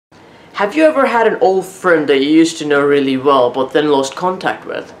Have you ever had an old friend that you used to know really well but then lost contact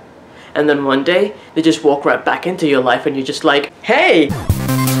with? And then one day, they just walk right back into your life and you're just like, hey!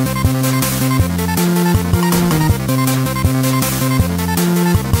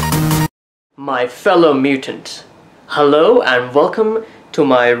 My fellow mutants, hello and welcome to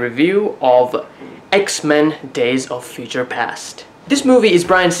my review of X-Men Days of Future Past. This movie is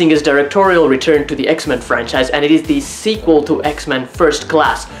Bryan Singer's directorial return to the X-Men franchise, and it is the sequel to X-Men First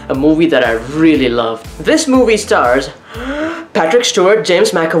Class, a movie that I really love. This movie stars Patrick Stewart,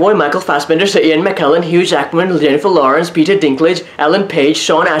 James McAvoy, Michael Fassbender, Sir Ian McKellen, Hugh Jackman, Jennifer Lawrence, Peter Dinklage, Ellen Page,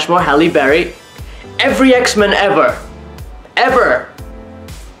 Shawn Ashmore, Halle Berry. Every X-Men ever. Ever.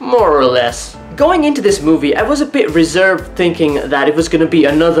 More or less. Going into this movie, I was a bit reserved, thinking that it was gonna be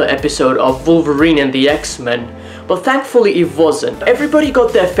another episode of Wolverine and the X-Men, but thankfully it wasn't. Everybody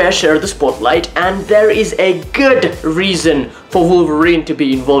got their fair share of the spotlight, and there is a good reason for Wolverine to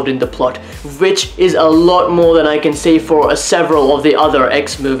be involved in the plot, which is a lot more than I can say for several of the other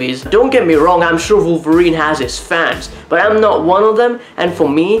X movies. Don't get me wrong, I'm sure Wolverine has his fans, but I'm not one of them, and for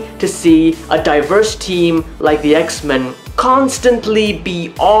me to see a diverse team like the X-Men constantly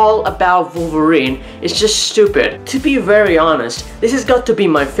be all about Wolverine is just stupid. To be very honest, this has got to be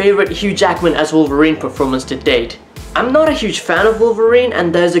my favorite Hugh Jackman as Wolverine performance to date. I'm not a huge fan of Wolverine,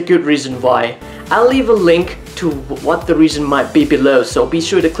 and there's a good reason why. I'll leave a link to what the reason might be below, so be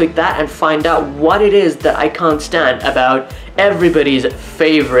sure to click that and find out what it is that I can't stand about everybody's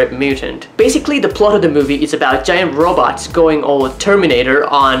favorite mutant. Basically, the plot of the movie is about giant robots going all Terminator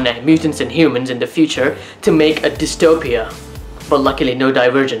on mutants and humans in the future to make a dystopia. But luckily no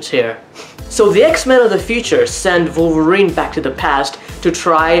divergence here. So the X-Men of the future send Wolverine back to the past to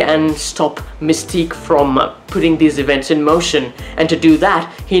try and stop Mystique from putting these events in motion, and to do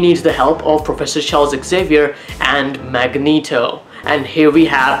that he needs the help of Professor Charles Xavier and Magneto. And here we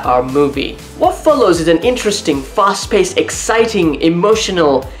have our movie. What follows is an interesting, fast-paced, exciting,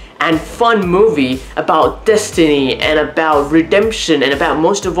 emotional, and fun movie about destiny and about redemption and about,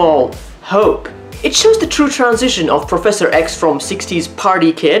 most of all, hope. It shows the true transition of Professor X from 60s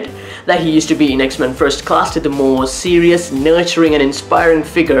party kid that he used to be in X-Men First Class to the more serious, nurturing and inspiring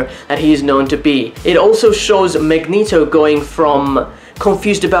figure that he is known to be. It also shows Magneto going from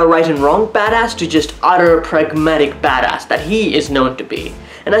confused about right and wrong badass to just utter pragmatic badass that he is known to be.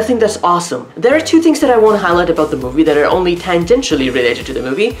 And I think that's awesome. There are two things that I want to highlight about the movie that are only tangentially related to the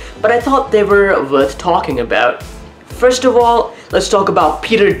movie, but I thought they were worth talking about. First of all, let's talk about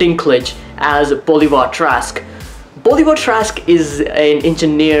Peter Dinklage as Bolivar Trask. Bolivar Trask is an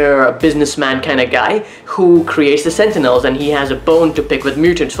engineer, businessman kind of guy who creates the Sentinels, and he has a bone to pick with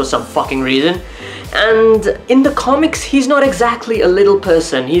mutants for some fucking reason. And in the comics, he's not exactly a little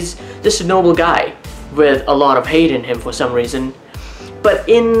person. He's just a noble guy with a lot of hate in him for some reason. But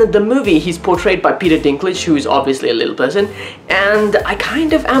in the movie, he's portrayed by Peter Dinklage, who is obviously a little person, and I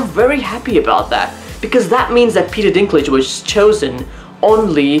kind of am very happy about that, because that means that Peter Dinklage was chosen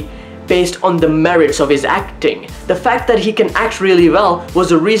only based on the merits of his acting. The fact that he can act really well was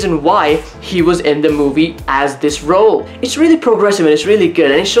the reason why he was in the movie as this role. It's really progressive and it's really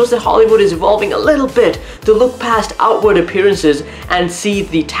good, and it shows that Hollywood is evolving a little bit to look past outward appearances and see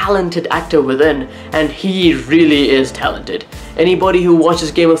the talented actor within, and he really is talented. Anybody who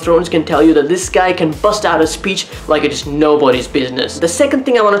watches Game of Thrones can tell you that this guy can bust out a speech like it is nobody's business. The second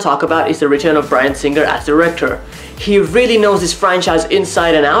thing I want to talk about is the return of Bryan Singer as director. He really knows this franchise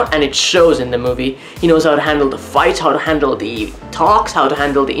inside and out, and it shows in the movie. He knows how to handle the fights, how to handle the talks, how to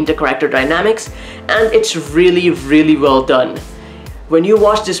handle the inter-character dynamics, and it's really, really well done. When you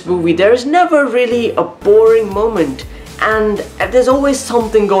watch this movie, there is never really a boring moment, and there's always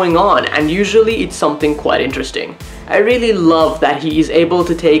something going on, and usually it's something quite interesting. I really love that he is able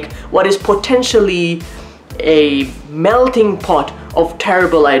to take what is potentially a melting pot of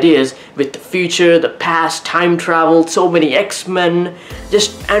terrible ideas with the future, the past, time travel, so many X-Men,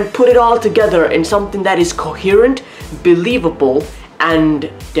 and put it all together in something that is coherent, believable,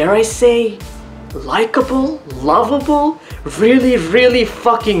 and dare I say, likable, lovable, really, really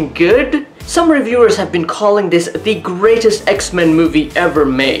fucking good. Some reviewers have been calling this the greatest X-Men movie ever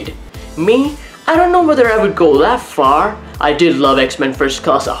made. Me? I don't know whether I would go that far. I did love X-Men First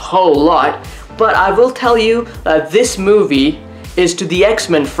Class a whole lot, but I will tell you that this movie is to the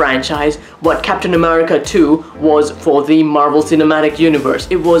X-Men franchise what Captain America 2 was for the Marvel Cinematic Universe.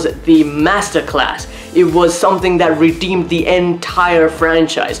 It was the masterclass. It was something that redeemed the entire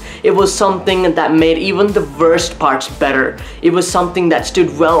franchise. It was something that made even the worst parts better. It was something that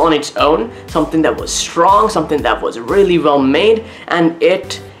stood well on its own, something that was strong, something that was really well made, and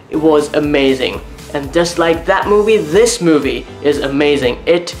it was amazing. And just like that movie, this movie is amazing.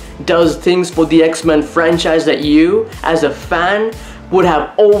 It does things for the X-Men franchise that you, as a fan, would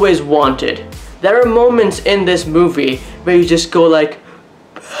have always wanted. There are moments in this movie where you just go like,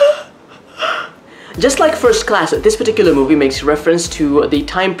 just like First Class, this particular movie makes reference to the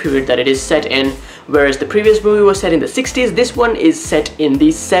time period that it is set in. Whereas the previous movie was set in the 60s, this one is set in the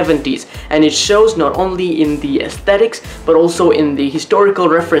 70s. And it shows not only in the aesthetics, but also in the historical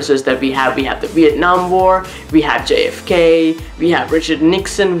references that we have. We have the Vietnam War, we have JFK, we have Richard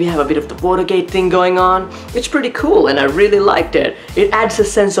Nixon, we have a bit of the Watergate thing going on. It's pretty cool and I really liked it. It adds a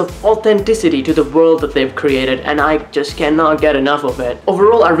sense of authenticity to the world that they've created and I just cannot get enough of it.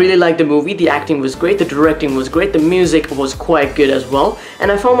 Overall, I really liked the movie. The acting was great, the directing was great, the music was quite good as well. And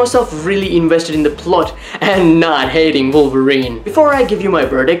I found myself really invested in the plot and not hating Wolverine. Before I give you my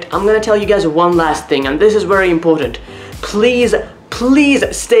verdict, I'm gonna tell you guys one last thing, and this is very important. Please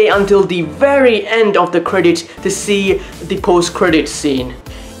stay until the very end of the credits to see the post-credit scene.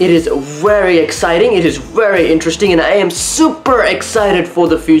 It is very exciting, it is very interesting, and I am super excited for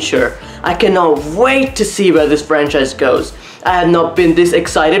the future. I cannot wait to see where this franchise goes. I have not been this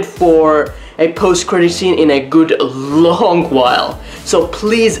excited for a post-credit scene in a good long while. So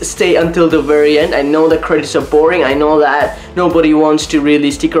please stay until the very end. I know the credits are boring, I know that nobody wants to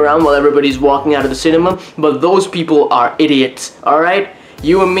really stick around while everybody's walking out of the cinema, but those people are idiots, alright?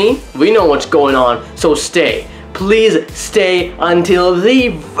 You and me, we know what's going on, so stay. Please stay until the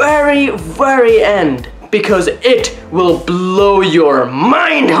very end, because it will blow your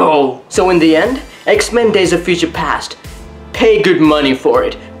mind hole! So in the end, X-Men Days of Future Past. Pay good money for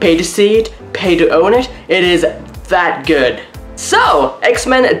it. Pay to see it, pay to own it. It is that good. So,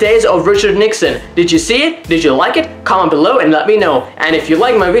 X-Men Days of Richard Nixon. Did you see it? Did you like it? Comment below and let me know. And if you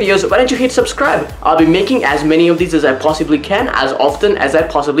like my videos, why don't you hit subscribe? I'll be making as many of these as I possibly can, as often as I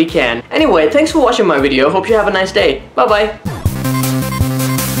possibly can. Anyway, thanks for watching my video. Hope you have a nice day. Bye bye.